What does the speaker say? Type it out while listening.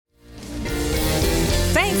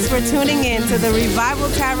for tuning in to the Revival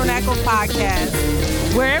Tabernacle podcast.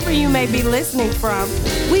 Wherever you may be listening from,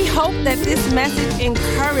 we hope that this message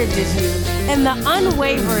encourages you in the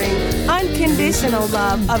unwavering, unconditional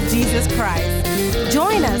love of Jesus Christ.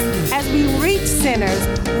 Join us as we reach sinners,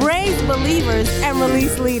 raise believers, and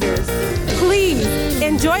release leaders. Please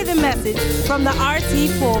enjoy the message from the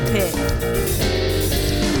RT pulpit.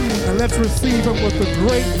 And let's receive him with a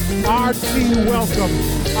great RT welcome.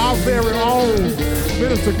 Our very own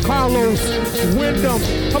Minister Carlos Wyndham.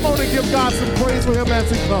 Come on and give God some praise for him as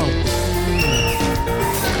he comes.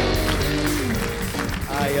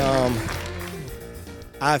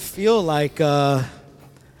 I feel like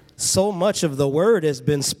so much of the word has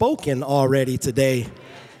been spoken already today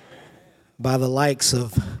by the likes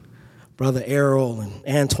of Brother Errol and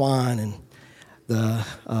Antoine and the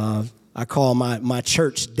I call my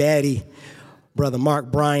church daddy, Brother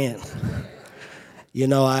Mark Bryant. You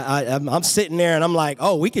know, I'm sitting there and I'm like,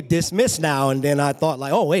 oh, we could dismiss now. And then I thought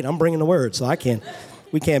like, oh, wait, I'm bringing the word, so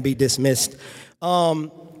we can't be dismissed.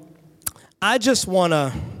 I just want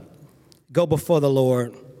to go before the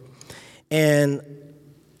Lord and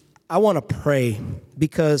I want to pray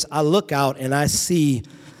because I look out and I see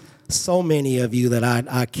so many of you that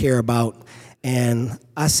I care about. And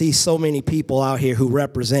I see so many people out here who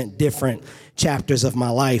represent different chapters of my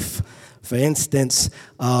life. For instance,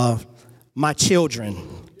 my children.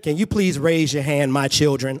 Can you please raise your hand, my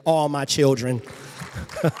children, all my children?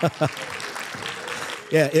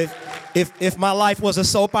 Yeah, if my life was a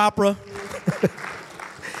soap opera.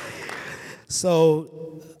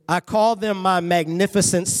 So I call them my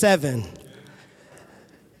magnificent seven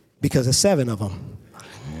because there's seven of them.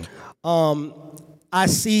 I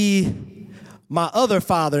see my other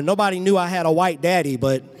father. Nobody knew I had a white daddy,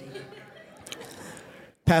 but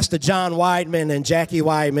Pastor John Weidman and Jackie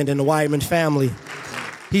Weidman and the Weidman family.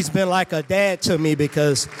 He's been like a dad to me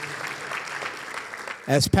because,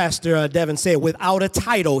 as Pastor Devin said, without a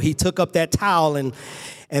title, he took up that towel and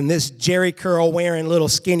this Jerry curl wearing little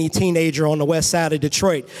skinny teenager on the west side of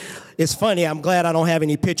Detroit. It's funny, I'm glad I don't have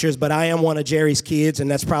any pictures, but I am one of Jerry's kids, and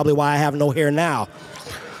that's probably why I have no hair now.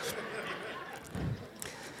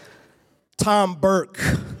 Tom Burke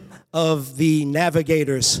of the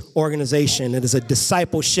Navigators organization. It is a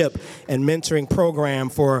discipleship and mentoring program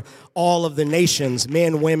for all of the nations,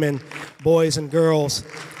 men, women, boys, and girls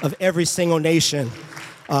of every single nation.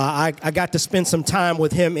 I got to spend some time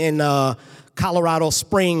with him in Colorado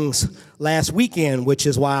Springs last weekend, which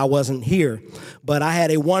is why I wasn't here. But I had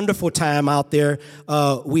a wonderful time out there.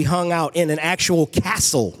 We hung out in an actual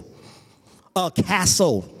castle, a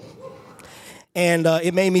castle. And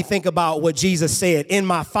it made me think about what Jesus said, in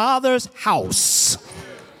my Father's house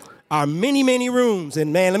are many, many rooms.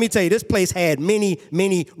 And man, let me tell you, this place had many,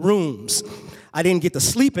 many rooms. I didn't get to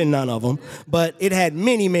sleep in none of them, but it had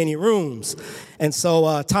many, many rooms. And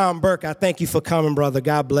so, Tom Burke, I thank you for coming, brother.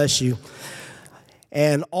 God bless you.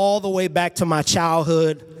 And all the way back to my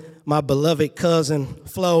childhood, my beloved cousin,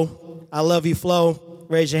 Flo. I love you, Flo.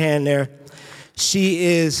 Raise your hand there. She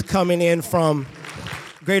is coming in from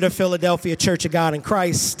Greater Philadelphia Church of God in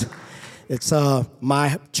Christ. It's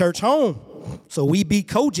my church home. So we be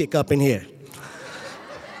Kojic up in here.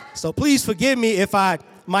 So please forgive me if I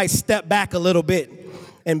might step back a little bit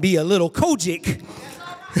and be a little Kojic.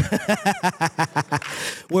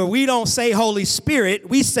 Where we don't say Holy Spirit,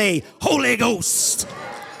 we say Holy Ghost.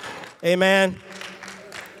 Amen.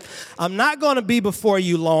 I'm not going to be before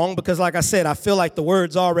you long because, like I said, I feel like the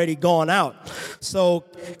word's already gone out. So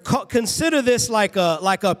consider this like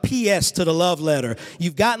a PS to the love letter.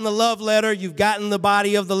 You've gotten the love letter. You've gotten the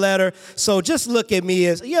body of the letter. So just look at me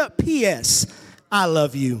as, yeah, PS, I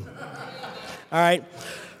love you. All right.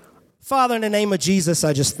 Father, in the name of Jesus,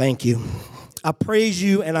 I just thank you. I praise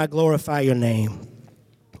you and I glorify your name.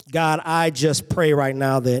 God, I just pray right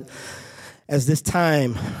now that as this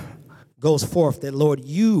time goes forth, that, Lord,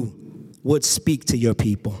 you would speak to your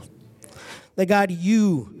people. That, God,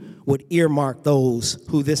 you would earmark those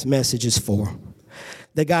who this message is for.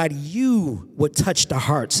 That, God, you would touch the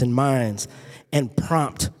hearts and minds and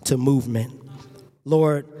prompt to movement.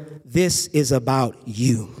 Lord, this is about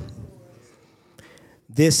you.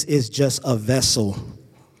 This is just a vessel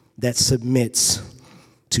that submits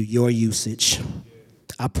to your usage.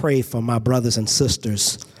 I pray for my brothers and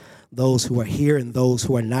sisters, those who are here and those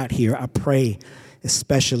who are not here. I pray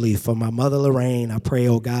especially for my mother, Lorraine. I pray,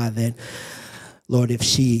 oh God, that, Lord, if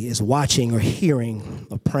she is watching or hearing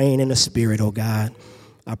or praying in the spirit, oh God,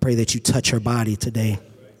 I pray that you touch her body today.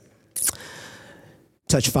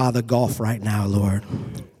 Touch Father Goff right now, Lord.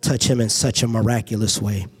 Touch him in such a miraculous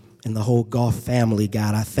way. And the whole Goff family,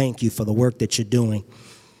 God, I thank you for the work that you're doing.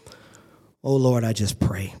 Oh, Lord, I just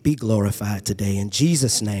pray. Be glorified today in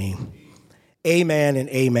Jesus' name. Amen and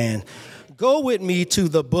amen. Go with me to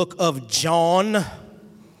the book of John.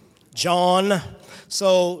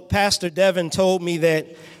 So Pastor Devin told me that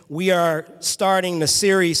we are starting the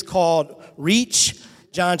series called Reach,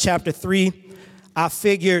 John chapter 3. I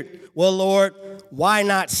figured, well, Lord, why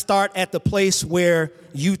not start at the place where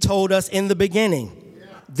you told us in the beginning?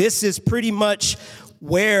 This is pretty much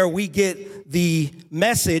where we get the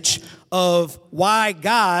message of why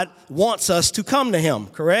God wants us to come to him,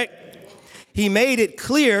 correct? He made it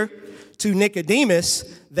clear to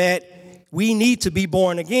Nicodemus that we need to be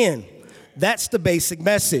born again. That's the basic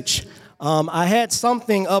message. I had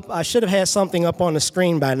something up. I should have had something up on the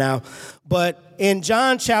screen by now. But in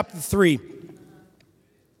John chapter 3,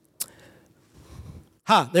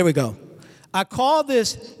 there we go. I call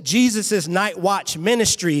this Jesus' Night Watch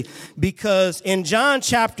Ministry because in John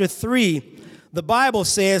chapter 3, the Bible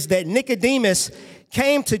says that Nicodemus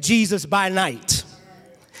came to Jesus by night.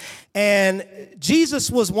 And Jesus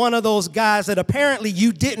was one of those guys that apparently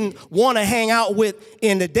you didn't want to hang out with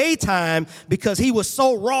in the daytime because he was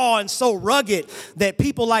so raw and so rugged that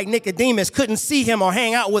people like Nicodemus couldn't see him or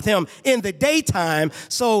hang out with him in the daytime.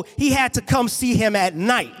 So he had to come see him at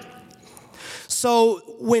night. So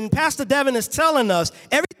when Pastor Devin is telling us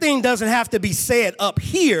everything doesn't have to be said up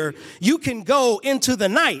here, you can go into the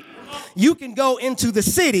night. You can go into the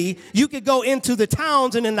city, you can go into the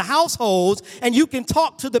towns and in the households, and you can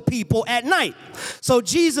talk to the people at night. So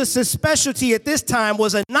Jesus' specialty at this time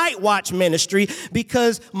was a night watch ministry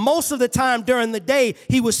because most of the time during the day,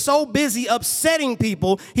 he was so busy upsetting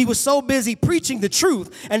people, he was so busy preaching the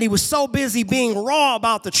truth, and he was so busy being raw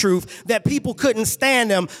about the truth that people couldn't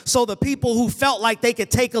stand him. So the people who felt like they could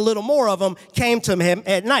take a little more of him came to him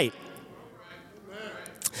at night.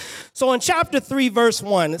 So in chapter 3, verse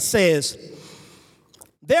 1, it says,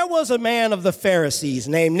 there was a man of the Pharisees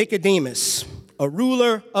named Nicodemus, a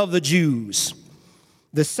ruler of the Jews.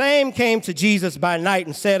 The same came to Jesus by night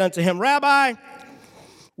and said unto him, Rabbi,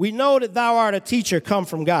 we know that thou art a teacher come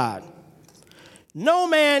from God. No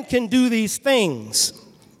man can do these things,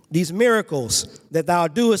 these miracles that thou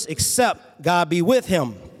doest, except God be with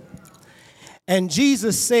him. And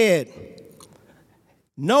Jesus said,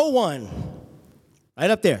 no one, right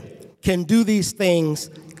up there, can do these things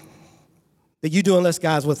that you do unless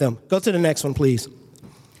God's with them. Go to the next one, please.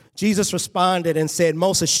 Jesus responded and said,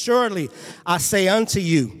 most assuredly, I say unto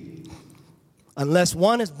you, unless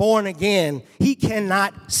one is born again, he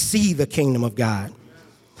cannot see the kingdom of God.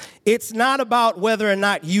 It's not about whether or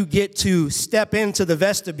not you get to step into the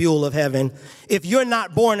vestibule of heaven. If you're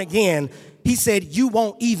not born again, he said, you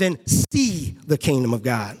won't even see the kingdom of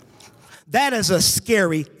God. That is a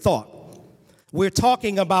scary thought. We're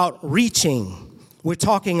talking about reaching. We're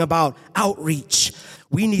talking about outreach.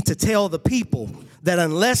 We need to tell the people that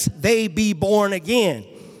unless they be born again,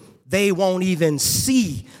 they won't even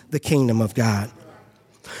see the kingdom of God.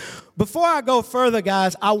 Before I go further,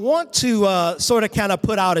 guys, I want to sort of kind of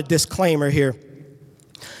put out a disclaimer here.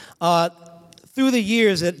 Through the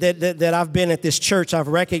years that I've been at this church, I've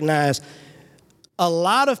recognized a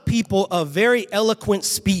lot of people of very eloquent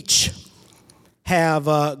speech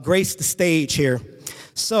have graced the stage here.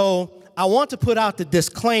 So I want to put out the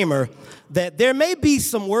disclaimer that there may be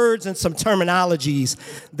some words and some terminologies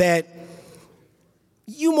that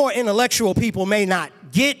you more intellectual people may not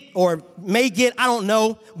get or may get, I don't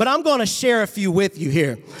know, but I'm going to share a few with you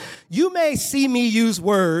here. You may see me use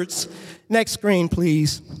words, next screen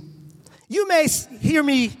please. You may hear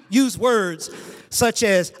me use words such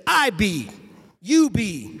as I be, you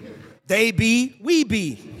be, they be, we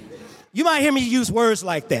be. You might hear me use words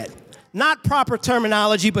like that. Not proper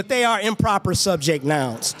terminology, but they are improper subject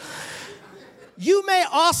nouns. You may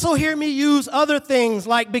also hear me use other things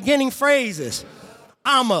like beginning phrases.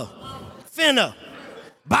 I'ma, finna,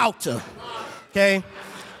 boutta, okay?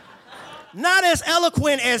 Not as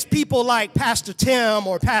eloquent as people like Pastor Tim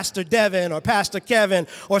or Pastor Devin or Pastor Kevin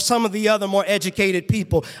or some of the other more educated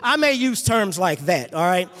people. I may use terms like that, all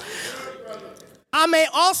right? I may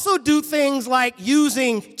also do things like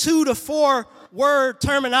using 2 to 4 word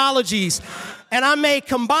terminologies, and I may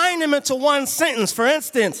combine them into one sentence. For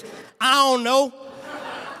instance, I don't know.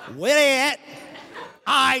 Where they at?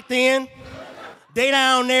 All right, then. They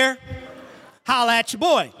down there. Holla at your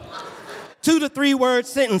boy. 2 to 3 word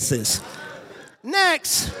sentences.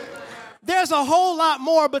 Next, there's a whole lot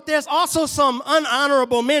more, but there's also some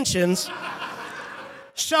unhonorable mentions.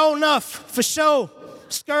 Show enough, for show,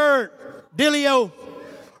 skirt, Dillio,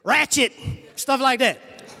 ratchet, stuff like that.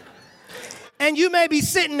 And you may be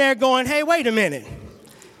sitting there going, hey, wait a minute.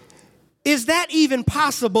 Is that even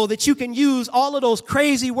possible that you can use all of those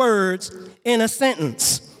crazy words in a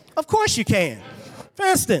sentence? Of course you can. For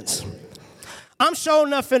instance, I'm sure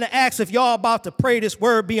enough finna ask if y'all about to pray this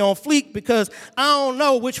word be on fleek, because I don't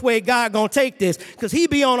know which way God gonna take this, because he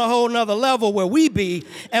be on a whole nother level where we be,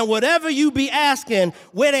 and whatever you be asking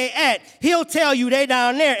where they at, he'll tell you they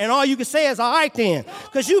down there, and all you can say is, all right then,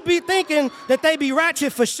 because you be thinking that they be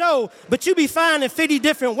ratchet for show, but you be finding 50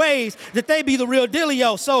 different ways that they be the real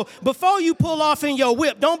dealio. So before you pull off in your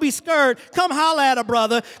whip, don't be scared, come holler at a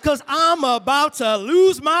brother, because I'm about to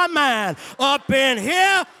lose my mind up in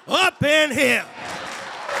here, up in here.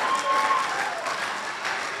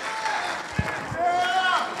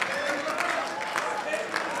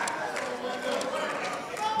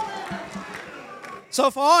 So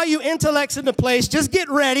for all you intellects in the place, just get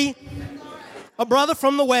ready. A brother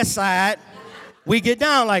from the west side, we get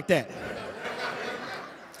down like that.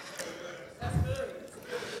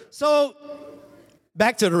 So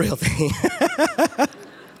back to the real thing.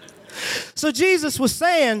 So Jesus was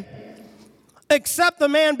saying, except a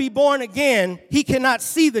man be born again, he cannot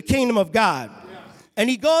see the kingdom of God. And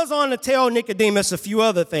he goes on to tell Nicodemus a few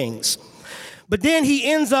other things. But then he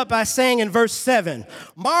ends up by saying in verse 7,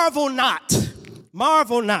 marvel not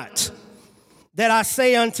that I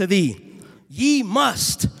say unto thee, ye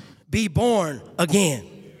must be born again.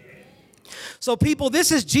 So people,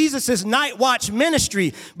 this is Jesus' night watch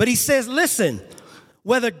ministry. But he says, listen,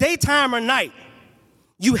 whether daytime or night,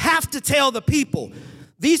 you have to tell the people,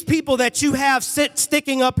 these people that you have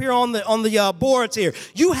sticking up here on the boards here,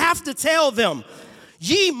 you have to tell them,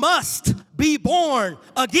 ye must be born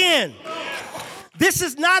again. This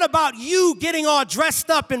is not about you getting all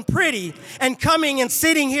dressed up and pretty and coming and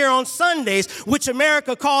sitting here on Sundays, which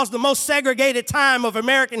America calls the most segregated time of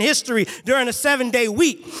American history during a 7-day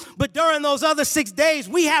week. But during those other 6 days,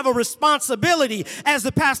 we have a responsibility, as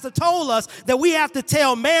the pastor told us, that we have to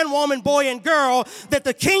tell man, woman, boy, and girl that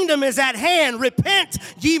the kingdom is at hand. Repent,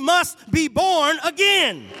 ye must be born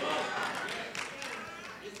again.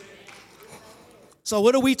 So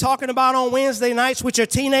what are we talking about on Wednesday nights with your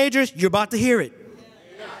teenagers? You're about to hear it.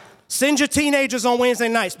 Send your teenagers on Wednesday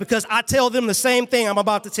nights, because I tell them the same thing I'm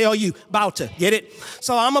about to tell you. About to, get it?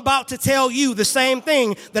 So I'm about to tell you the same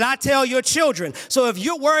thing that I tell your children. So if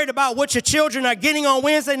you're worried about what your children are getting on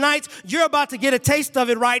Wednesday nights, you're about to get a taste of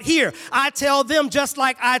it right here. I tell them just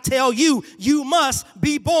like I tell you, you must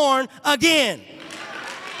be born again.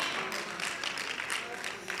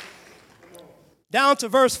 Down to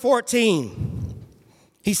verse 14.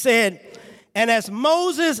 He said, and as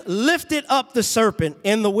Moses lifted up the serpent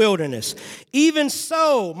in the wilderness, even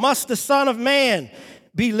so must the Son of Man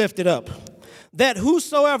be lifted up, that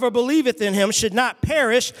whosoever believeth in him should not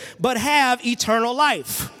perish, but have eternal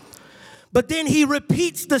life. But then he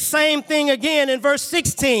repeats the same thing again in verse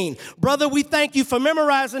 16. Brother, we thank you for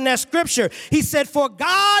memorizing that scripture. He said, for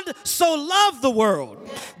God so loved the world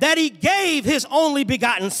that he gave his only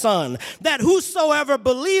begotten Son, that whosoever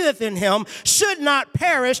believeth in him should not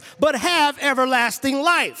perish, but have everlasting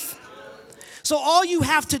life. So all you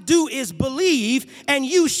have to do is believe, and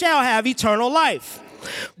you shall have eternal life.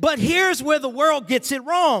 But here's where the world gets it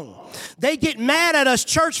wrong. They get mad at us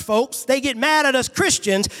church folks. They get mad at us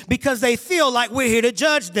Christians because they feel like we're here to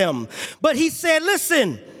judge them. But he said,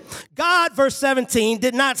 listen, God, verse 17,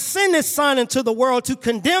 did not send his Son into the world to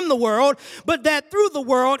condemn the world, but that through the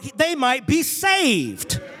world they might be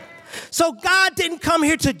saved. So God didn't come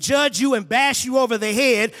here to judge you and bash you over the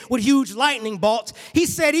head with huge lightning bolts. He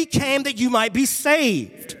said he came that you might be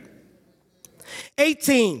saved.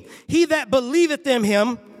 18, he that believeth in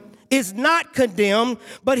him is not condemned,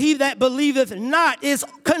 but he that believeth not is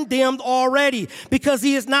condemned already, because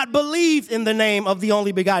he has not believed in the name of the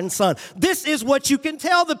only begotten Son. This is what you can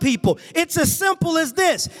tell the people. It's as simple as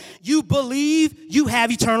this. You believe, you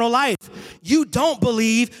have eternal life. You don't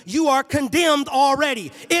believe, you are condemned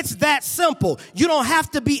already. It's that simple. You don't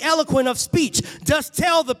have to be eloquent of speech. Just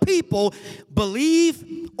tell the people,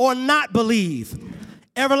 believe or not believe.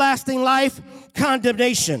 Everlasting life,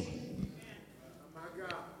 condemnation.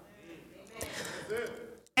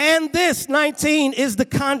 And this, 19, is the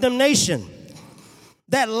condemnation,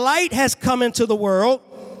 that light has come into the world,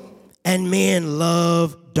 and men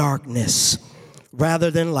love darkness rather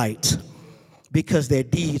than light, because their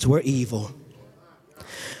deeds were evil.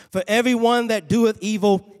 For everyone that doeth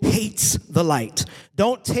evil hates the light.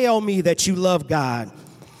 Don't tell me that you love God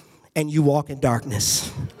and you walk in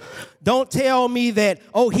darkness. Don't tell me that,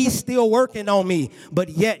 oh, he's still working on me, but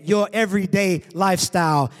yet your everyday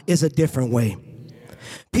lifestyle is a different way.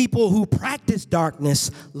 People who practice darkness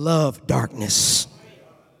love darkness.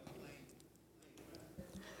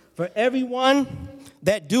 For everyone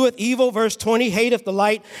that doeth evil, verse 20, hateth the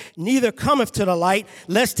light, neither cometh to the light,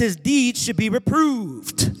 lest his deeds should be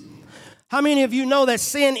reproved. How many of you know that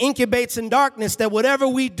sin incubates in darkness, that whatever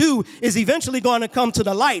we do is eventually going to come to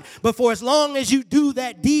the light? But for as long as you do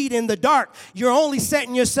that deed in the dark, you're only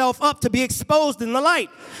setting yourself up to be exposed in the light.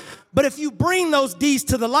 But if you bring those deeds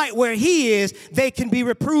to the light where he is, they can be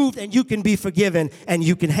reproved and you can be forgiven and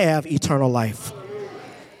you can have eternal life.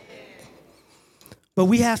 But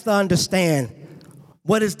we have to understand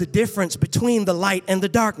what is the difference between the light and the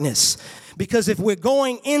darkness. Because if we're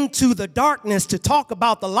going into the darkness to talk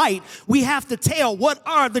about the light, we have to tell what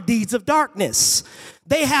are the deeds of darkness.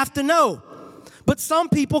 They have to know. But some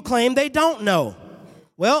people claim they don't know.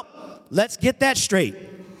 Well, let's get that straight.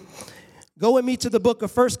 Go with me to the book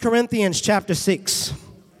of 1 Corinthians chapter 6.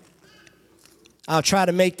 I'll try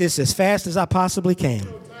to make this as fast as I possibly can.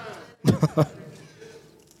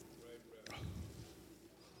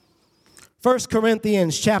 1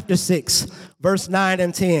 Corinthians chapter 6, verse 9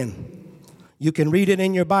 and 10. You can read it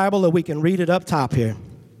in your Bible or we can read it up top here.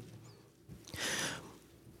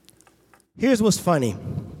 Here's what's funny.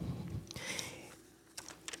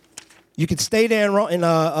 You can stay there in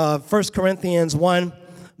 1 Corinthians 1,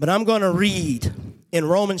 but I'm going to read in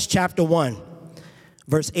Romans chapter 1,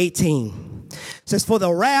 verse 18. It says, for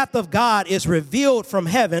the wrath of God is revealed from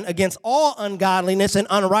heaven against all ungodliness and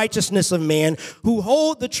unrighteousness of men who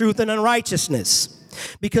hold the truth in unrighteousness.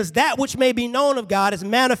 Because that which may be known of God is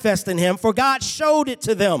manifest in him, for God showed it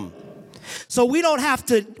to them. So we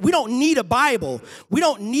don't need a Bible. We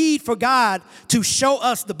don't need for God to show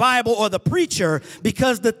us the Bible or the preacher,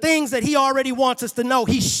 because the things that he already wants us to know,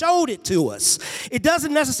 he showed it to us. It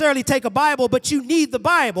doesn't necessarily take a Bible, but you need the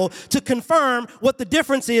Bible to confirm what the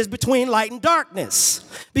difference is between light and darkness,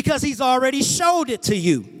 because he's already showed it to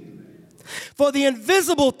you. For the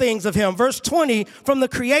invisible things of him, verse 20, from the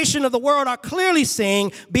creation of the world are clearly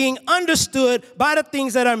seen, being understood by the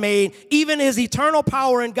things that are made, even his eternal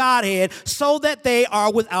power and Godhead, so that they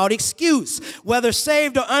are without excuse. Whether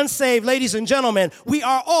saved or unsaved, ladies and gentlemen, we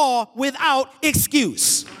are all without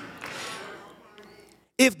excuse.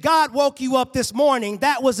 If God woke you up this morning,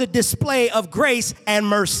 that was a display of grace and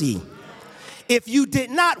mercy. If you did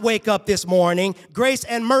not wake up this morning, grace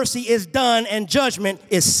and mercy is done and judgment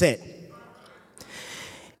is set.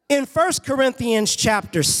 In 1 Corinthians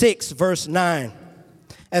chapter 6, verse 9,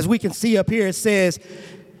 as we can see up here, it says,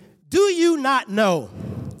 do you not know?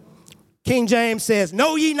 King James says,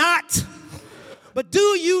 know ye not? But do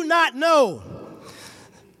you not know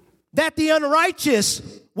that the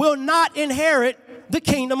unrighteous will not inherit the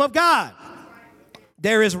kingdom of God?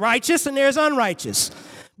 There is righteous and there's unrighteous.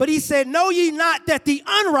 But he said, know ye not that the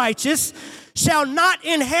unrighteous shall not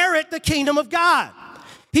inherit the kingdom of God?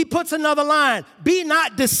 He puts another line, be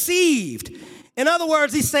not deceived. In other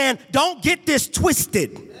words, he's saying, don't get this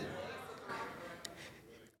twisted.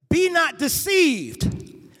 Be not deceived,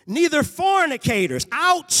 neither fornicators.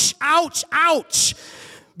 Ouch, ouch, ouch.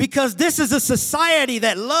 Because this is a society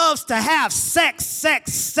that loves to have sex,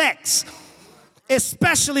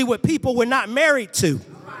 especially with people we're not married to.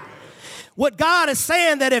 What God is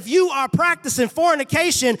saying, that if you are practicing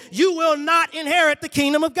fornication, you will not inherit the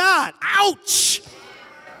kingdom of God. Ouch.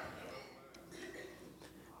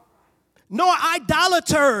 Nor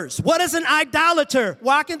idolaters. What is an idolater?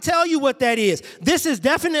 Well, I can tell you what that is. This is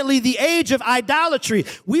definitely the age of idolatry.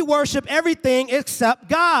 We worship everything except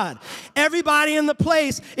God. Everybody in the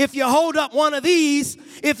place, if you hold up one of these,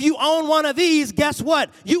 if you own one of these, guess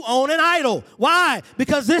what? You own an idol. Why?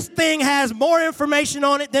 Because this thing has more information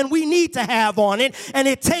on it than we need to have on it, and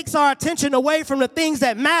it takes our attention away from the things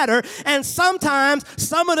that matter, and sometimes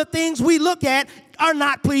some of the things we look at are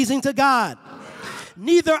not pleasing to God.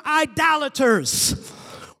 Neither idolaters.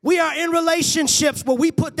 We are in relationships where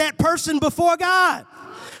we put that person before God.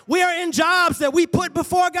 We are in jobs that we put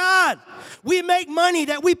before God. We make money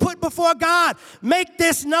that we put before God. Make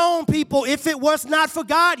this known, people. If it was not for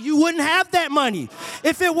God, you wouldn't have that money.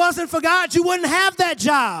 If it wasn't for God, you wouldn't have that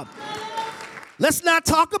job. Let's not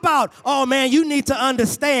talk about, oh man, you need to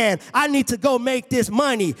understand, I need to go make this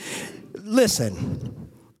money. Listen,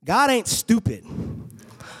 God ain't stupid.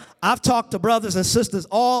 I've talked to brothers and sisters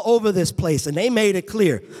all over this place, and they made it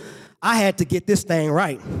clear, I had to get this thing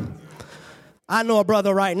right. I know a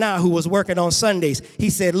brother right now who was working on Sundays.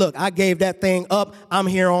 He said, look, I gave that thing up. I'm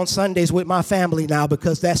here on Sundays with my family now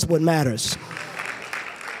because that's what matters.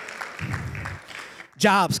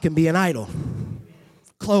 Jobs can be an idol.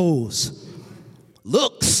 Clothes.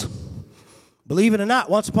 Looks. Believe it or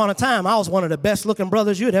not, once upon a time, I was one of the best looking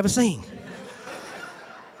brothers you'd ever seen.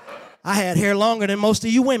 I had hair longer than most of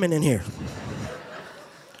you women in here.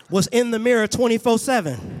 Was in the mirror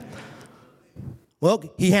 24/7. Well,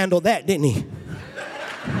 he handled that, didn't he?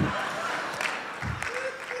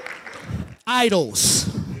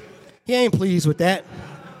 Idols. He ain't pleased with that.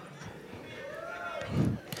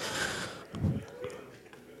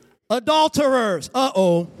 Adulterers.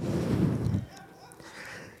 Uh-oh.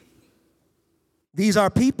 These are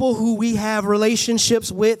people who we have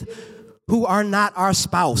relationships with who are not our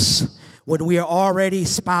spouse when we are already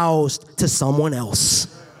espoused to someone else.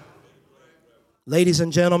 Ladies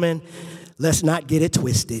and gentlemen, let's not get it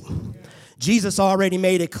twisted. Jesus already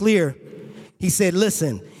made it clear. He said,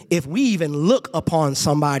 listen, if we even look upon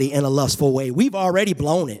somebody in a lustful way, we've already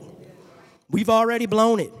blown it. We've already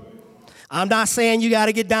blown it. I'm not saying you got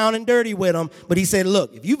to get down and dirty with them, but he said,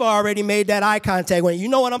 look, if you've already made that eye contact, you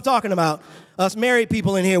know what I'm talking about. Us married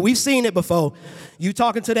people in here, we've seen it before. You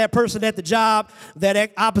talking to that person at the job,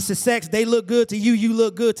 that opposite sex, they look good to you, you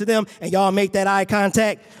look good to them, and y'all make that eye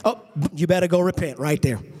contact. Oh, you better go repent right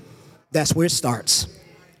there. That's where it starts.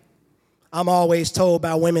 I'm always told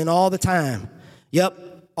by women all the time, yep,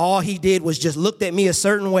 all he did was just looked at me a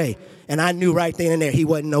certain way, and I knew right then and there he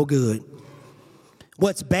wasn't no good.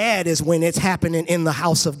 What's bad is when it's happening in the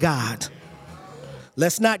house of God.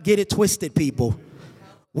 Let's not get it twisted, people.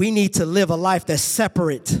 We need to live a life that's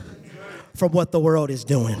separate from what the world is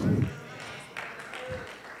doing.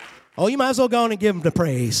 Oh, you might as well go on and give him the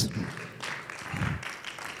praise.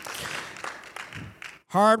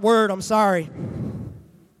 Hard word, I'm sorry.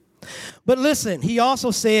 But listen, he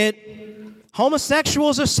also said,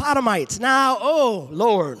 homosexuals are sodomites. Now, oh,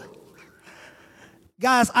 Lord.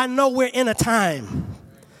 Guys, I know we're in a time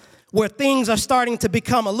where things are starting to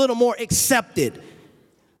become a little more accepted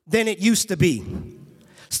than it used to be.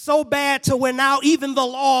 So bad to where now even the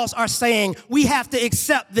laws are saying we have to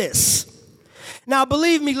accept this. Now,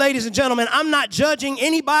 believe me, ladies and gentlemen, I'm not judging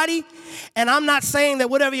anybody, and I'm not saying that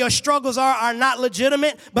whatever your struggles are not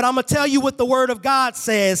legitimate, but I'm going to tell you what the Word of God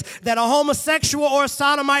says, that a homosexual or a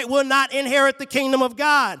sodomite will not inherit the kingdom of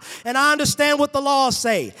God. And I understand what the laws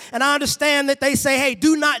say, and I understand that they say, hey,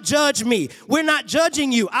 do not judge me. We're not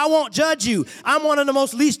judging you. I won't judge you. I'm one of the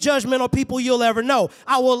most least judgmental people you'll ever know.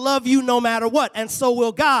 I will love you no matter what, and so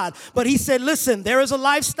will God. But he said, listen, there is a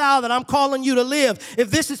lifestyle that I'm calling you to live. If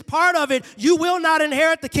this is part of it, you will not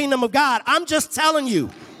inherit the kingdom of God. I'm just telling you.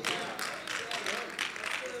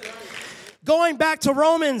 Going back to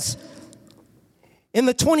Romans, in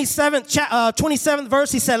the 27th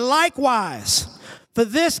verse, he said, likewise, for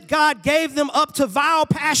this God gave them up to vile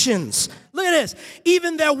passions. Look at this.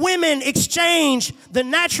 Even their women exchanged the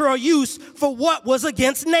natural use for what was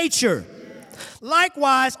against nature.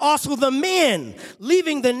 Likewise, also the men,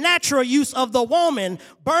 leaving the natural use of the woman,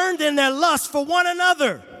 burned in their lust for one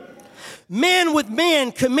another. Men with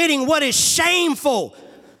men committing what is shameful.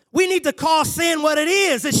 We need to call sin what it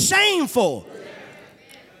is. It's shameful.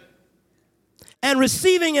 And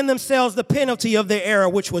receiving in themselves the penalty of their error,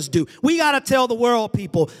 which was due. We got to tell the world,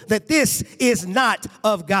 people, that this is not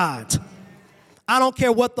of God. I don't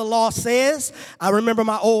care what the law says. I remember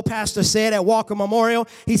my old pastor said at Walker Memorial,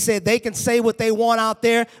 he said they can say what they want out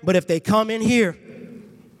there, but if they come in here,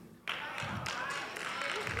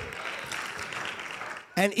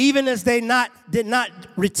 and even as they did not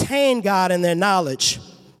retain God in their knowledge,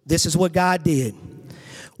 this is what God did.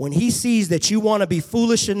 When he sees that you want to be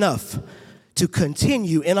foolish enough to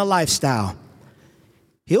continue in a lifestyle,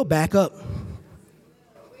 he'll back up.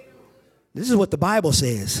 This is what the Bible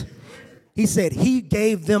says. He said he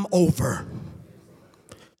gave them over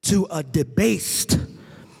to a debased,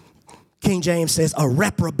 King James says, a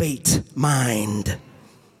reprobate mind,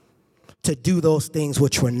 to do those things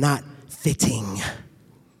which were not fitting.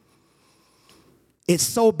 It's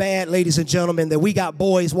so bad, ladies and gentlemen, that we got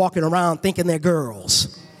boys walking around thinking they're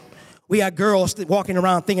girls. We got girls walking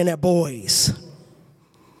around thinking they're boys.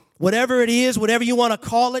 Whatever it is, whatever you want to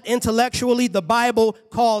call it intellectually, the Bible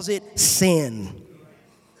calls it sin.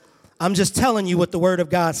 I'm just telling you what the Word of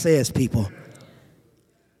God says, people.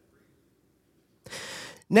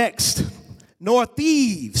 Next, nor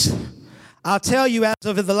thieves. I'll tell you, as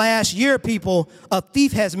of the last year, people, a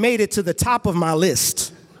thief has made it to the top of my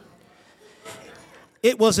list.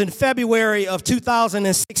 It was in February of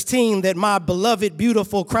 2016 that my beloved,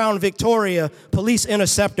 beautiful Crown Victoria police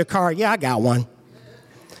interceptor car, yeah, I got one,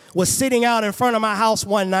 was sitting out in front of my house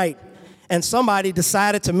one night, and somebody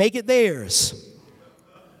decided to make it theirs.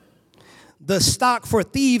 The stock for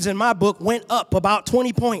thieves in my book went up about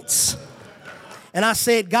 20 points. And I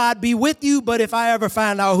said, God be with you, but if I ever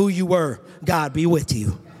find out who you were, God be with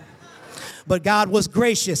you. But God was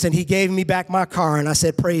gracious, and he gave me back my car, and I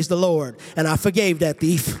said, praise the Lord. And I forgave that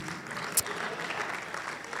thief.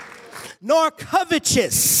 Nor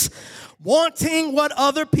covetous. wanting what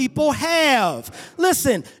other people have.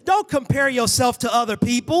 Listen, don't compare yourself to other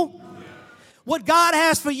people. What God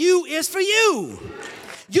has for you is for you.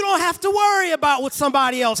 You don't have to worry about what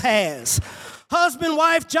somebody else has. Husband,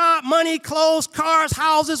 wife, job, money, clothes, cars,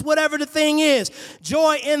 houses, whatever the thing is.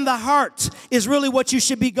 Joy in the heart is really what you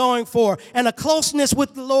should be going for. And a closeness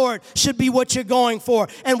with the Lord should be what you're going for.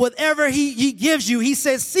 And whatever he gives you, he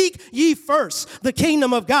says, seek ye first the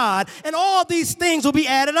kingdom of God, and all these things will be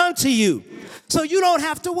added unto you. So you don't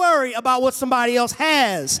have to worry about what somebody else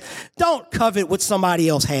has. Don't covet what somebody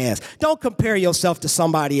else has. Don't compare yourself to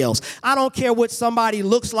somebody else. I don't care what somebody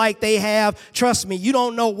looks like they have. Trust me, you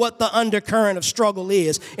don't know what the undercurrent of struggle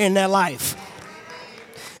is in their life.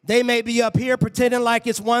 They may be up here pretending like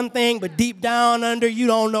it's one thing, but deep down under, you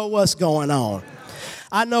don't know what's going on.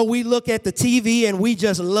 I know we look at the TV and we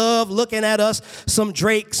just love looking at us, some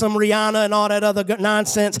Drake, some Rihanna, and all that other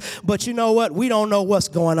nonsense. But you know what? We don't know what's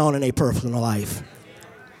going on in their personal life.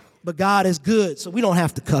 But God is good, so we don't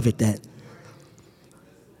have to covet that.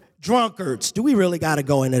 Drunkards, do we really got to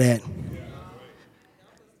go into that?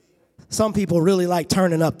 Some people really like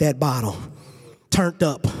turning up that bottle, turned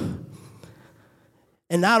up.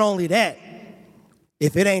 And not only that,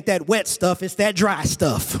 if it ain't that wet stuff, it's that dry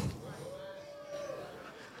stuff.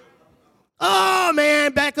 Oh,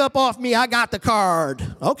 man, back up off me. I got the card.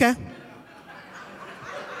 Okay.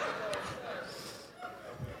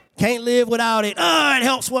 Can't live without it. Oh, it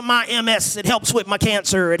helps with my MS. It helps with my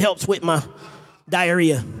cancer. It helps with my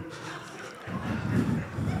diarrhea.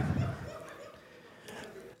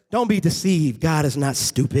 Don't be deceived. God is not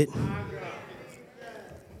stupid.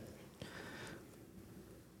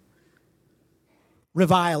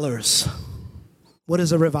 Revilers. What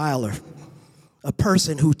is a reviler? A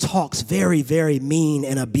person who talks very, very mean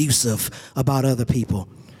and abusive about other people.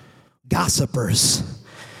 Gossipers.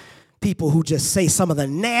 People who just say some of the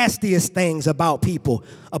nastiest things about people,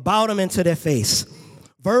 about them into their face.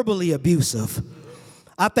 Verbally abusive.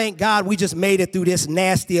 I thank God we just made it through this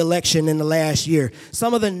nasty election in the last year.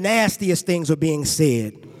 Some of the nastiest things were being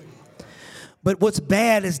said. But what's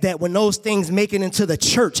bad is that when those things make it into the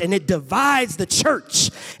church and it divides the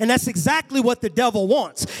church, and that's exactly what the devil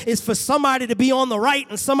wants, is for somebody to be on the right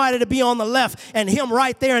and somebody to be on the left and him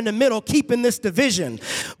right there in the middle keeping this division.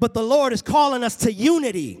 But the Lord is calling us to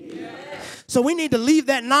unity. So we need to leave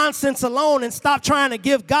that nonsense alone and stop trying to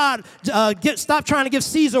give stop trying to give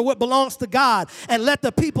Caesar what belongs to God, and let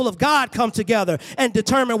the people of God come together and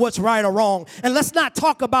determine what's right or wrong. And let's not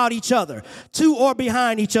talk about each other to or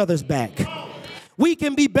behind each other's back. We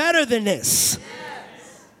can be better than this.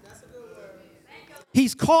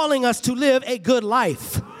 He's calling us to live a good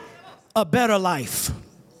life, a better life.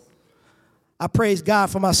 I praise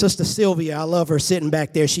God for my sister Sylvia. I love her sitting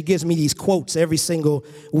back there. She gives me these quotes every single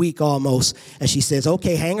week almost. And she says,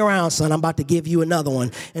 okay, hang around, son. I'm about to give you another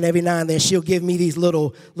one. And every now and then she'll give me these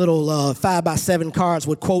little 5x7 cards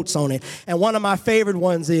with quotes on it. And one of my favorite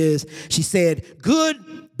ones is, she said,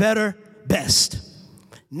 good, better, best.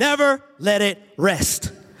 Never let it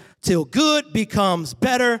rest till good becomes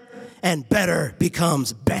better and better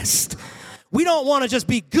becomes best. We don't want to just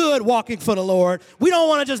be good walking for the Lord. We don't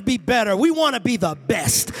want to just be better. We want to be the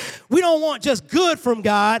best. We don't want just good from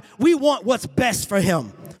God. We want what's best for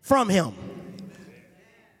him, from him.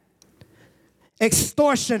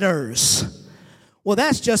 Extortioners. Well,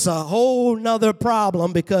 that's just a whole nother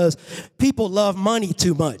problem because people love money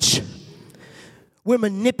too much. We're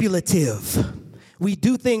manipulative. We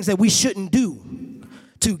do things that we shouldn't do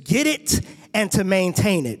to get it and to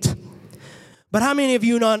maintain it. But how many of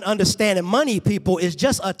you don't understand that money, people, is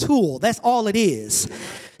just a tool? That's all it is.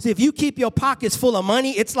 See, if you keep your pockets full of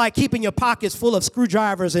money, it's like keeping your pockets full of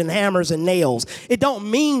screwdrivers and hammers and nails. It don't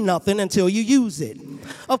mean nothing until you use it.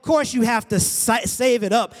 Of course, you have to save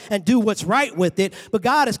it up and do what's right with it, but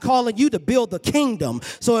God is calling you to build the kingdom.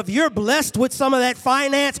 So if you're blessed with some of that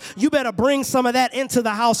finance, you better bring some of that into the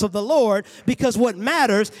house of the Lord, because what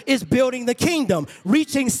matters is building the kingdom,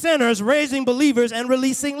 reaching sinners, raising believers, and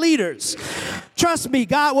releasing leaders. Trust me,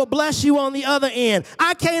 God will bless you on the other end.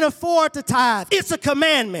 I can't afford to tithe. It's a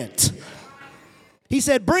commandment. He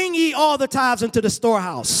said, bring ye all the tithes into the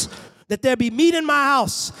storehouse, that there be meat in my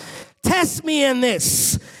house. Test me in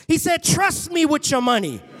this. He said, trust me with your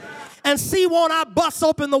money. And see, won't I bust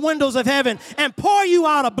open the windows of heaven and pour you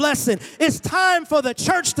out a blessing? It's time for the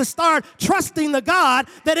church to start trusting the God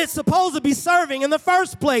that it's supposed to be serving in the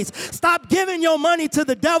first place. Stop giving your money to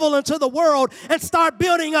the devil and to the world and start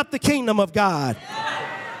building up the kingdom of God.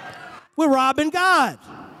 We're robbing God.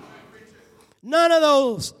 None of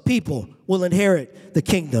those people will inherit the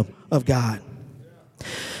kingdom of God.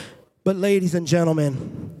 But ladies and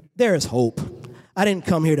gentlemen, there is hope. I didn't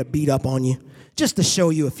come here to beat up on you, just to show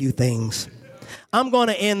you a few things. I'm going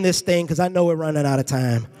to end this thing because I know we're running out of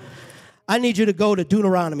time. I need you to go to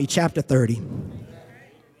Deuteronomy chapter 30.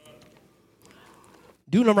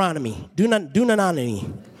 Deuteronomy.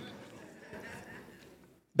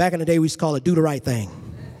 Back in the day, we used to call it do the right thing.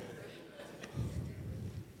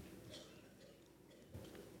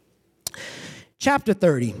 Chapter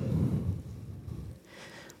 30.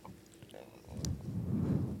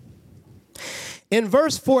 In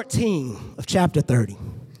verse 14 of chapter 30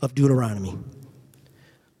 of Deuteronomy,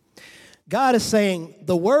 God is saying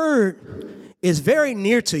the word is very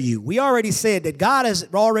near to you. We already said that God has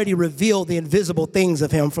already revealed the invisible things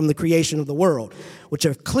of him from the creation of the world, which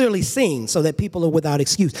are clearly seen so that people are without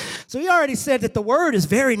excuse. So he already said that the word is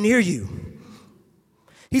very near you.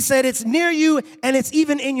 He said it's near you and it's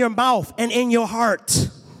even in your mouth and in your heart.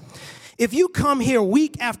 If you come here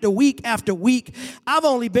week after week after week, I've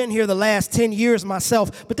only been here the last 10 years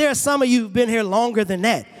myself, but there are some of you who've been here longer than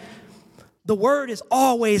that. The word is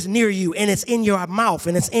always near you, and it's in your mouth,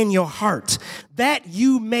 and it's in your heart, that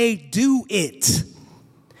you may do it.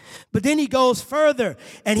 But then he goes further,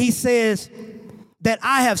 and he says that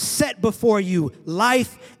I have set before you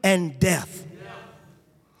life and death,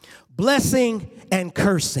 blessing and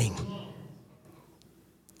cursing.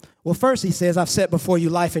 Well, first he says, I've set before you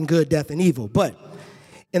life and good, death and evil. But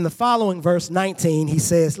in the following verse 19, he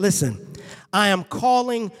says, listen, I am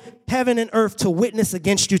calling heaven and earth to witness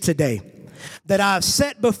against you today, that I've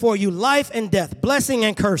set before you life and death, blessing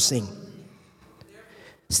and cursing.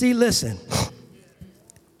 See, listen,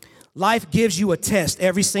 life gives you a test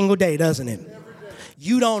every single day, doesn't it?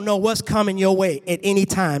 You don't know what's coming your way at any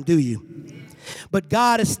time, do you? But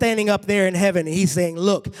God is standing up there in heaven and he's saying,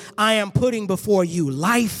 look, I am putting before you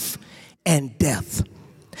life and death,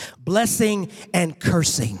 blessing and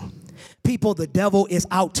cursing. People, the devil is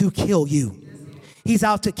out to kill you. He's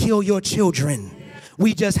out to kill your children.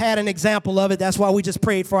 We just had an example of it. That's why we just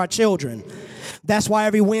prayed for our children. That's why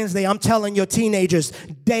every Wednesday I'm telling your teenagers,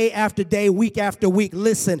 day after day, week after week,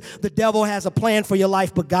 listen, the devil has a plan for your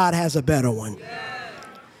life, but God has a better one.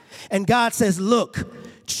 And God says, look,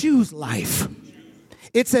 choose life.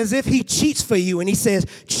 It's as if he cheats for you and he says,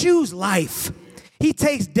 choose life. He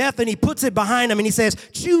takes death and he puts it behind him and he says,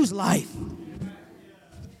 choose life.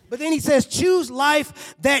 But then he says, choose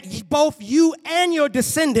life that both you and your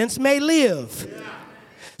descendants may live.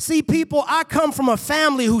 See, people, I come from a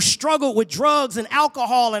family who struggled with drugs and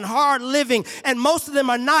alcohol and hard living, and most of them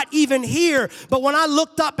are not even here. But when I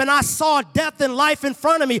looked up and I saw death and life in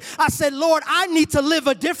front of me, I said, Lord, I need to live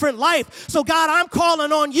a different life. So, God, I'm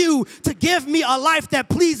calling on you to give me a life that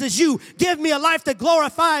pleases you. Give me a life that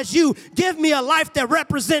glorifies you. Give me a life that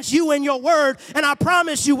represents you and your word. And I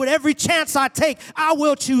promise you, with every chance I take, I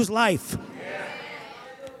will choose life.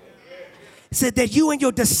 Said that you and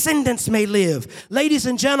your descendants may live. Ladies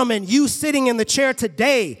and gentlemen, you sitting in the chair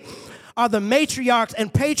today are the matriarchs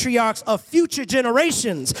and patriarchs of future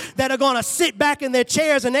generations that are going to sit back in their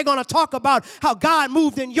chairs and they're going to talk about how God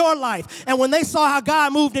moved in your life. And when they saw how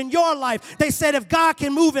God moved in your life, they said, if God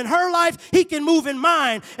can move in her life, he can move in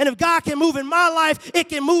mine. And if God can move in my life, it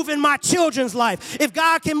can move in my children's life. If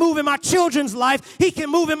God can move in my children's life, he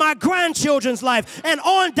can move in my grandchildren's life, and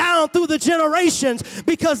on down through the generations,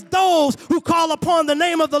 because those who call upon the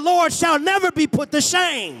name of the Lord shall never be put to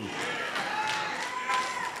shame.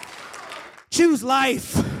 Choose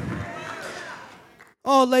life.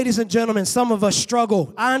 Oh, ladies and gentlemen, some of us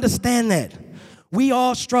struggle. I understand that. We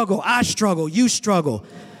all struggle. I struggle. You struggle.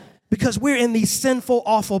 Because we're in these sinful,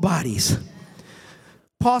 awful bodies.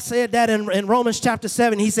 Paul said that in Romans chapter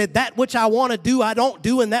 7. He said, that which I want to do, I don't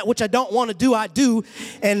do, and that which I don't want to do, I do.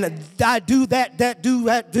 And I do that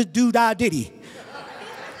diddy.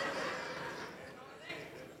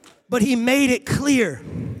 But he made it clear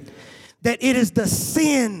that it is the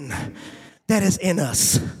sin that is in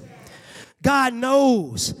us. God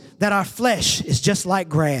knows that our flesh is just like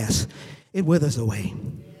grass. It withers away.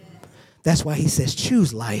 That's why he says,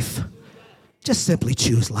 choose life. Just simply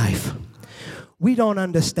choose life. We don't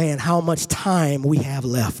understand how much time we have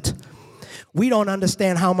left. We don't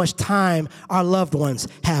understand how much time our loved ones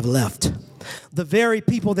have left. The very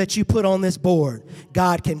people that you put on this board,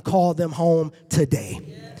 God can call them home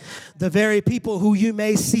today. The very people who you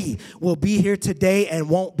may see will be here today and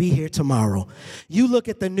won't be here tomorrow. You look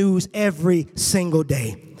at the news every single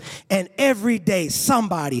day, and every day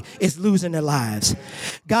somebody is losing their lives.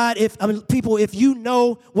 God, if you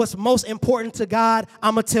know what's most important to God,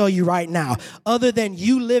 I'm going to tell you right now, other than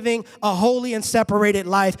you living a holy and separated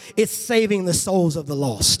life, it's saving the souls of the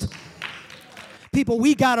lost. People,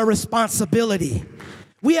 we got a responsibility.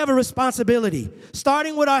 We have a responsibility,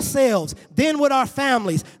 starting with ourselves, then with our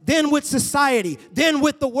families, then with society, then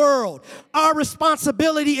with the world. Our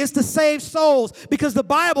responsibility is to save souls because the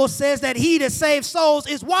Bible says that he that saves souls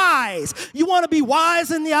is wise. You want to be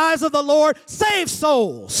wise in the eyes of the Lord? Save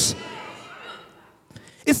souls.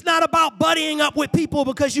 It's not about buddying up with people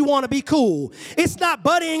because you want to be cool. It's not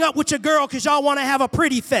buddying up with your girl because y'all want to have a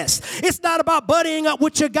pretty fest. It's not about buddying up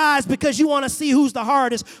with your guys because you want to see who's the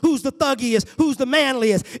hardest, who's the thuggiest, who's the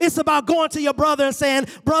manliest. It's about going to your brother and saying,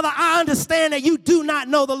 brother, I understand that you do not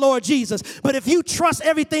know the Lord Jesus, but if you trust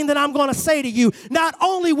everything that I'm going to say to you, not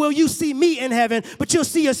only will you see me in heaven, but you'll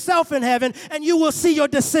see yourself in heaven and you will see your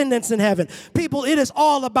descendants in heaven. People, it is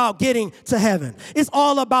all about getting to heaven. It's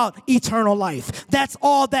all about eternal life. That's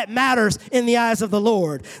all that matters in the eyes of the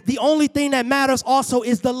Lord. The only thing that matters also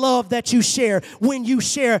is the love that you share when you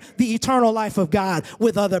share the eternal life of God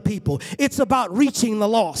with other people. It's about reaching the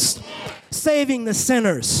lost, saving the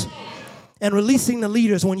sinners, and releasing the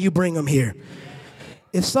leaders when you bring them here.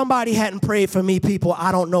 If somebody hadn't prayed for me, people,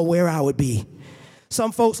 I don't know where I would be.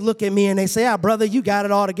 Some folks look at me and they say, brother, you got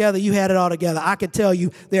it all together. You had it all together. I can tell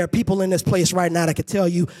you there are people in this place right now that can tell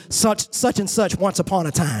you such and such once upon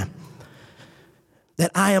a time. That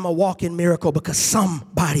I am a walking miracle because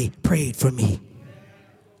somebody prayed for me.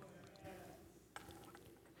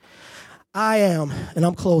 I am, and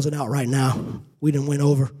I'm closing out right now. We done went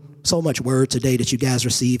over so much word today that you guys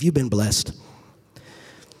received. You've been blessed.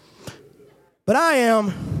 But I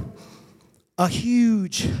am a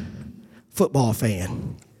huge football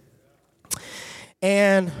fan.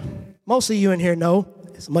 And most of you in here know,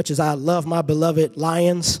 as much as I love my beloved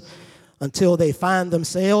Lions until they find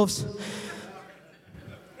themselves,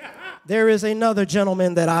 there is another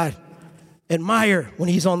gentleman that I admire when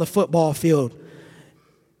he's on the football field.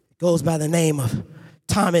 It goes by the name of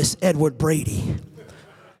Thomas Edward Brady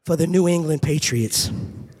for the New England Patriots.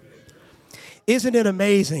 Isn't it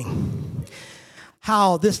amazing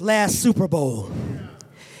how this last Super Bowl,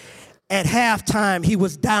 at halftime, he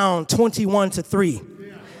was down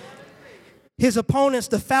 21-3. His opponents,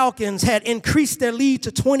 the Falcons, had increased their lead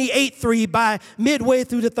to 28-3 by midway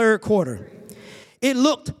through the third quarter. It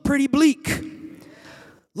looked pretty bleak.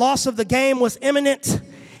 Loss of the game was imminent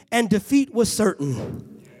and defeat was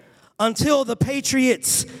certain until the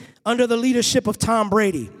Patriots, under the leadership of Tom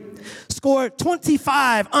Brady, scored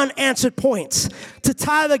 25 unanswered points to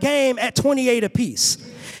tie the game at 28 apiece.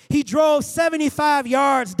 He drove 75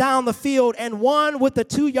 yards down the field and won with a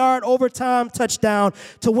 2-yard overtime touchdown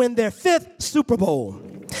to win their 5th Super Bowl.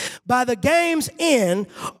 By the game's end,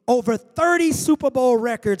 over 30 Super Bowl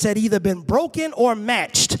records had either been broken or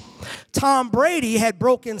matched. Tom Brady had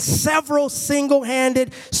broken several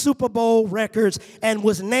single-handed Super Bowl records and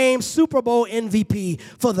was named Super Bowl MVP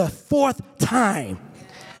for the 4th time.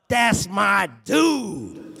 That's my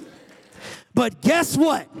dude. But guess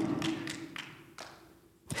what?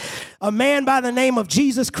 A man by the name of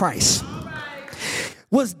Jesus Christ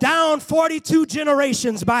was down 42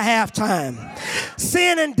 generations by halftime.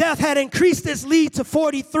 Sin and death had increased its lead to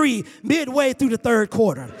 43 midway through the third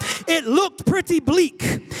quarter. It looked pretty bleak.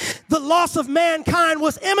 The loss of mankind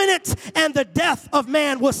was imminent and the death of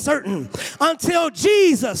man was certain until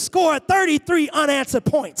Jesus scored 33 unanswered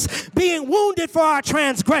points, being wounded for our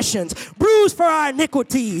transgressions, bruised for our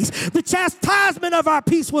iniquities. The chastisement of our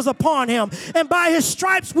peace was upon him, and by his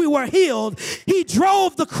stripes we were healed. He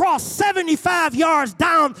drove the cross 75 yards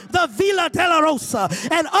down the Via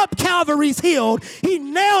Dolorosa and up Calvary's Hill. He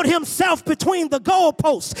nailed himself between the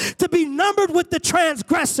goalposts to be numbered with the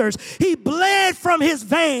transgressors. He bled from his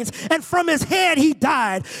veins, and from his head he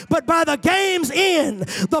died. But by the game's end,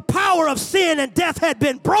 the power of sin and death had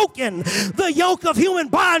been broken. The yoke of human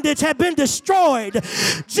bondage had been destroyed.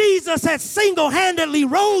 Jesus had single-handedly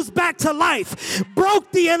rose back to life,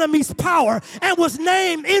 broke the enemy's power, and was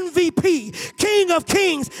named MVP, King of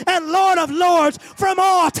Kings and Lord of Lords from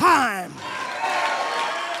all time.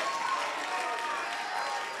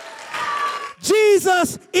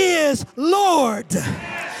 Jesus is Lord.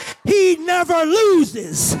 He never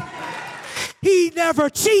loses. He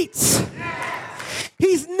never cheats.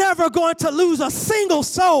 He's never going to lose a single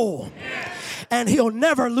soul. And he'll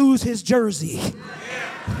never lose his jersey.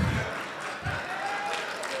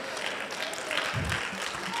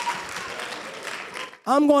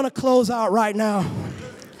 I'm going to close out right now.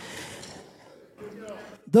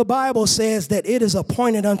 The Bible says that it is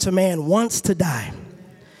appointed unto man once to die,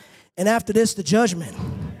 and after this, the judgment.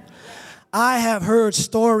 I have heard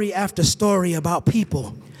story after story about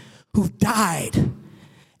people who died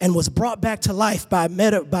and was brought back to life by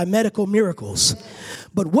medical miracles.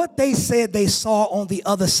 But what they said they saw on the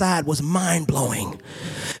other side was mind-blowing.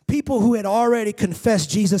 People who had already confessed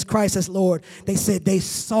Jesus Christ as Lord, they said they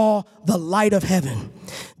saw the light of heaven.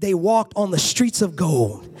 They walked on the streets of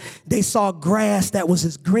gold. They saw grass that was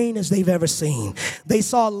as green as they've ever seen. They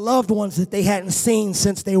saw loved ones that they hadn't seen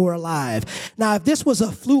since they were alive. Now, if this was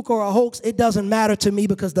a fluke or a hoax, it doesn't matter to me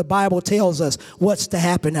because the Bible tells us what's to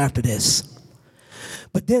happen after this.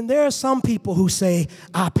 But then there are some people who say,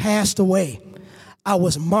 I passed away. I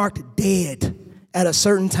was marked dead at a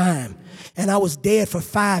certain time. And I was dead for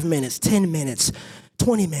 5 minutes, 10 minutes,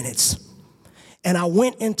 20 minutes. And I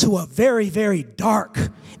went into a very, very dark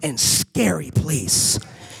and scary place.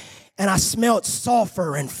 And I smelled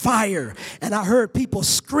sulfur and fire. And I heard people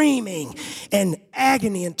screaming and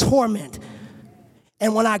agony and torment.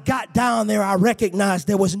 And when I got down there, I recognized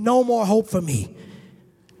there was no more hope for me.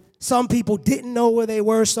 Some people didn't know where they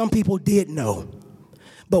were. Some people did know.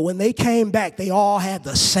 But when they came back, they all had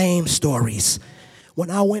the same stories. When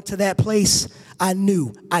I went to that place, I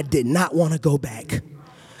knew I did not want to go back.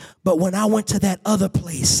 But when I went to that other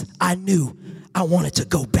place, I knew I wanted to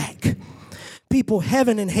go back. People,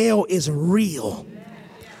 heaven and hell is real.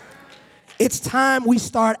 It's time we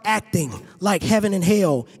start acting like heaven and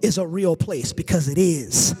hell is a real place, because it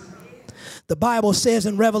is. The Bible says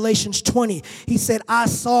in Revelations 20, he said, I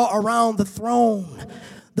saw around the throne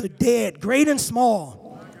the dead, great and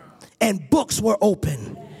small, and books were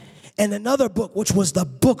open. And another book, which was the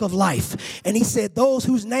book of life. And he said, those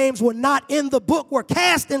whose names were not in the book were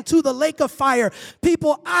cast into the lake of fire.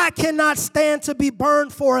 People, I cannot stand to be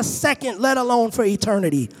burned for a second, let alone for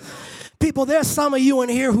eternity. People, there's some of you in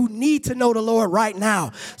here who need to know the Lord right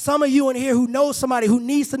now. Some of you in here who know somebody who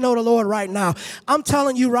needs to know the Lord right now. I'm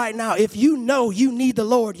telling you right now, if you know you need the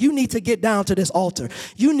Lord, you need to get down to this altar.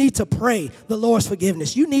 You need to pray the Lord's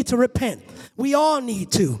forgiveness. You need to repent. We all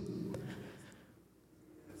need to.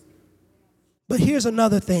 But here's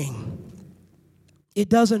another thing. It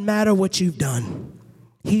doesn't matter what you've done.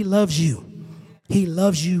 He loves you. He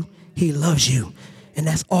loves you. He loves you. And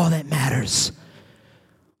that's all that matters.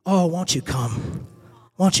 Oh, won't you come?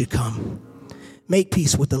 Won't you come? Make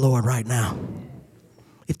peace with the Lord right now,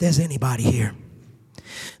 if there's anybody here.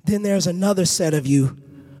 Then there's another set of you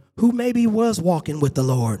who maybe was walking with the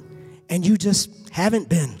Lord and you just haven't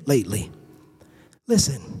been lately.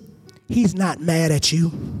 Listen, he's not mad at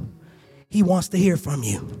you. He wants to hear from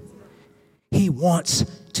you. He wants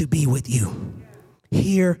to be with you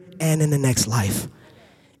here and in the next life.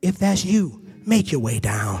 If that's you, make your way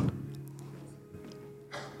down.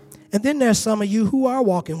 And then there's some of you who are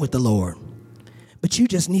walking with the Lord, but you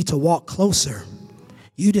just need to walk closer.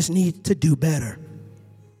 You just need to do better.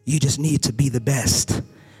 You just need to be the best.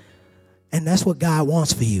 And that's what God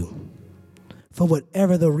wants for you. For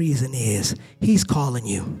whatever the reason is, he's calling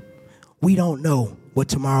you. We don't know what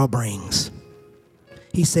tomorrow brings.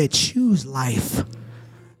 He said, choose life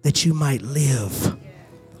that you might live.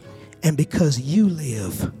 And because you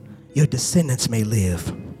live, your descendants may live.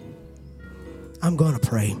 I'm going to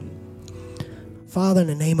pray. Father, in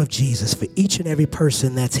the name of Jesus, for each and every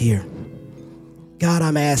person that's here, God,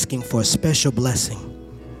 I'm asking for a special blessing.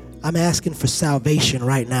 I'm asking for salvation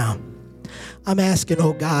right now. I'm asking,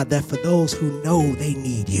 oh God, that for those who know they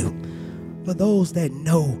need you, for those that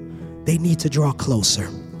know they need to draw closer,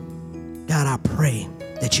 God, I pray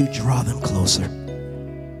that you draw them closer.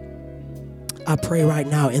 I pray right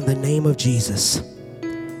now in the name of Jesus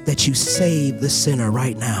that you save the sinner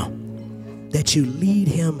right now, that you lead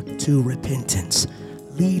him to repentance,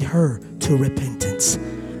 lead her to repentance.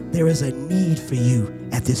 There is a need for you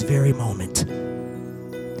at this very moment.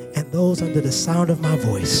 And those under the sound of my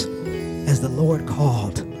voice, as the Lord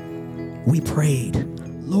called, we prayed,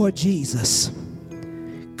 Lord Jesus,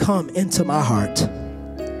 come into my heart,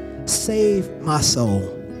 save my soul,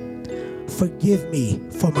 forgive me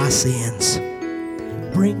for my sins,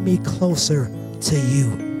 bring me closer to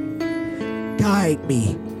you, guide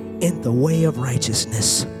me in the way of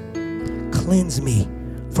righteousness, cleanse me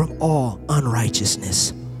from all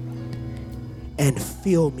unrighteousness, and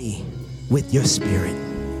fill me with your spirit.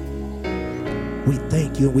 We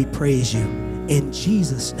thank you and we praise you in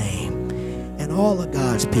Jesus' name. And all of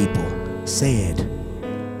God's people said,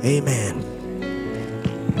 amen.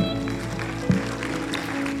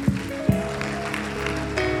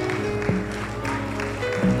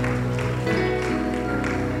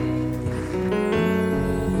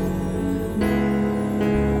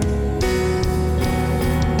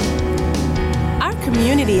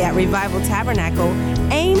 Community at Revival Tabernacle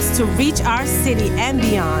aims to reach our city and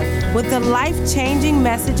beyond with the life-changing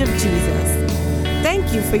message of Jesus.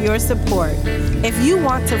 Thank you for your support. If you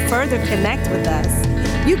want to further connect with us,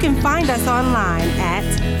 You can find us online at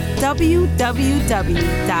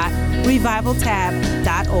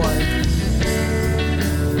www.revivaltab.org.